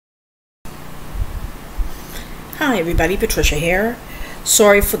Hi everybody, Patricia here.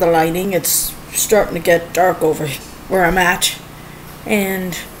 Sorry for the lighting, it's starting to get dark over where I'm at.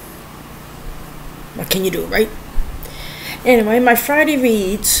 And what can you do, right? Anyway, my Friday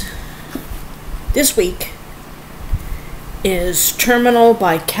reads this week is Terminal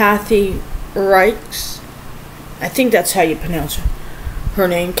by Kathy Reichs. I think that's how you pronounce her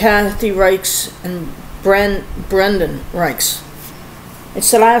name. Kathy Reichs and Brendan Reichs.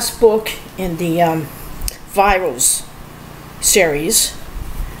 It's the last book in the Virals series,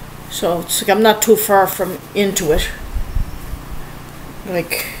 so it's like I'm not too far from into it.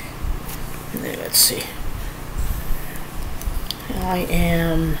 Like, let's see, I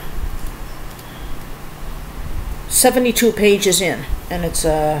am 72 pages in, and it's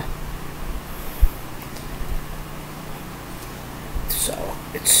so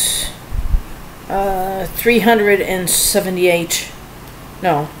it's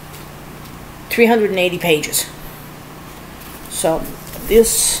 380 pages. So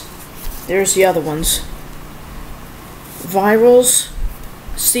there's the other ones. Virals,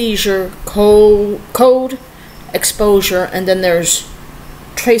 seizure, code, exposure, and then there's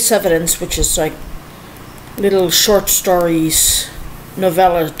trace evidence, which is like little short stories,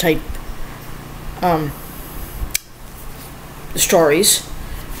 novella type stories.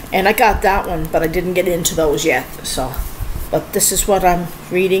 And I got that one, but I didn't get into those yet. So, but this is what I'm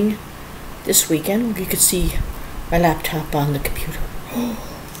reading this weekend. You could see my laptop on the computer.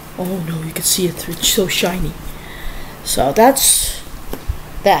 Oh no, you can see it through. It's so shiny. So that's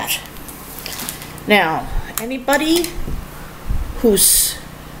that. Now, anybody who's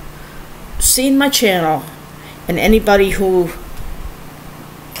seen my channel and anybody who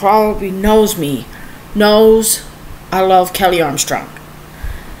probably knows me knows I love Kelly Armstrong.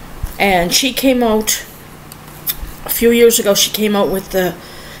 And she came out a few years ago. She came out with the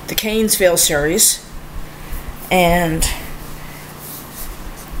Cainsville series, and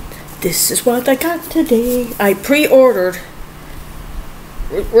this is what I got today. I pre-ordered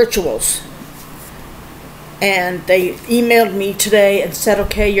Rituals, and they emailed me today and said,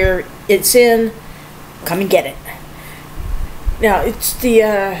 okay, it's in, come and get it. Now, it's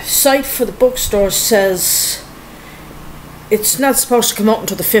the site for the bookstore says it's not supposed to come out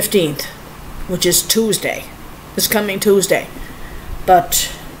until the 15th, which is Tuesday. This coming Tuesday. But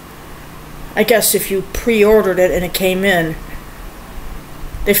I guess if you pre-ordered it and it came in,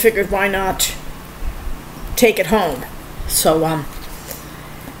 they figured why not take it home. So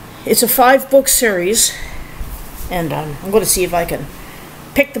it's a 5-book series, and I'm going to see if I can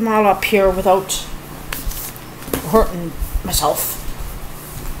pick them all up here without hurting myself.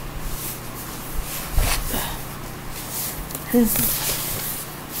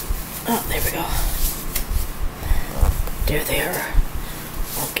 Oh, there we go. There they are.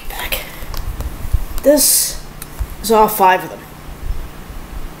 I'll get back. This is all 5 of them.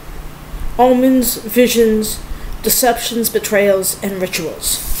 Omens, visions, deceptions, betrayals, and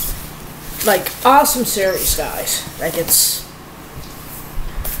rituals. Like, awesome series, guys. Like, it's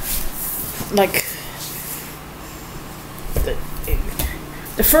like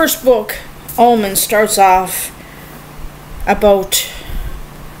the first book, Omen, starts off about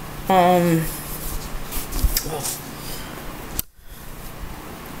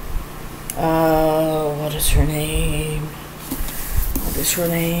what is her name? What is her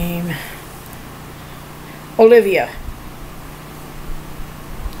name? Olivia.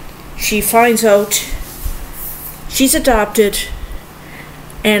 She finds out she's adopted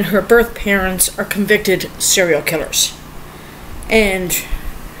and her birth parents are convicted serial killers. And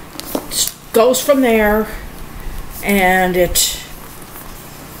it goes from there, and it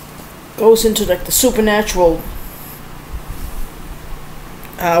goes into like the supernatural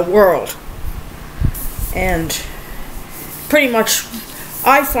world. And pretty much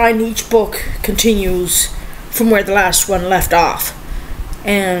I find each book continues from where the last one left off.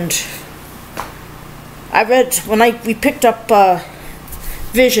 And I read, when we picked up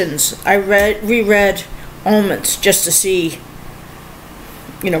Visions, I reread Omens just to see,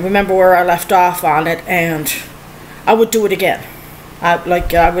 remember where I left off on it, and I would do it again.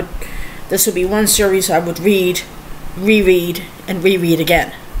 This would be one series I would read, reread, and reread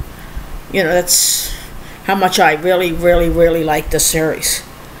again. That's how much I really, really, really like this series.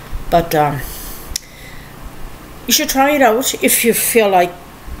 But you should try it out if you feel like,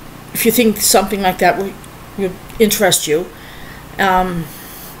 if you think something like that would interest you. I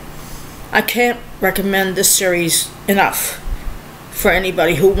can't recommend this series enough for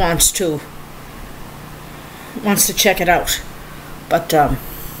anybody who wants to check it out. But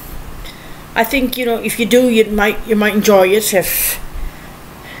I think, if you do, you might enjoy it. If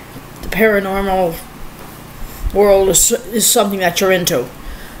the paranormal world is something that you're into.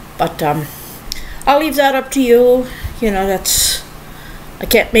 But I'll leave that up to you. You know, I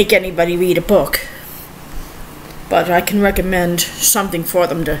can't make anybody read a book, but I can recommend something for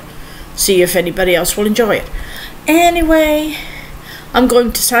them to see if anybody else will enjoy it. Anyway, I'm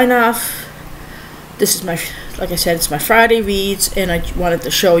going to sign off. This is like I said, it's my Friday reads, and I wanted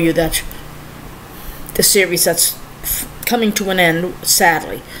to show you that the series that's coming to an end,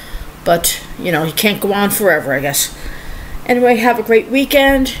 sadly. But, you know, you can't go on forever, I guess. Anyway, have a great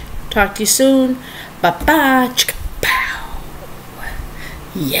weekend. Talk to you soon. Bye-bye. Chicka-pow.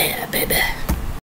 Yeah, baby.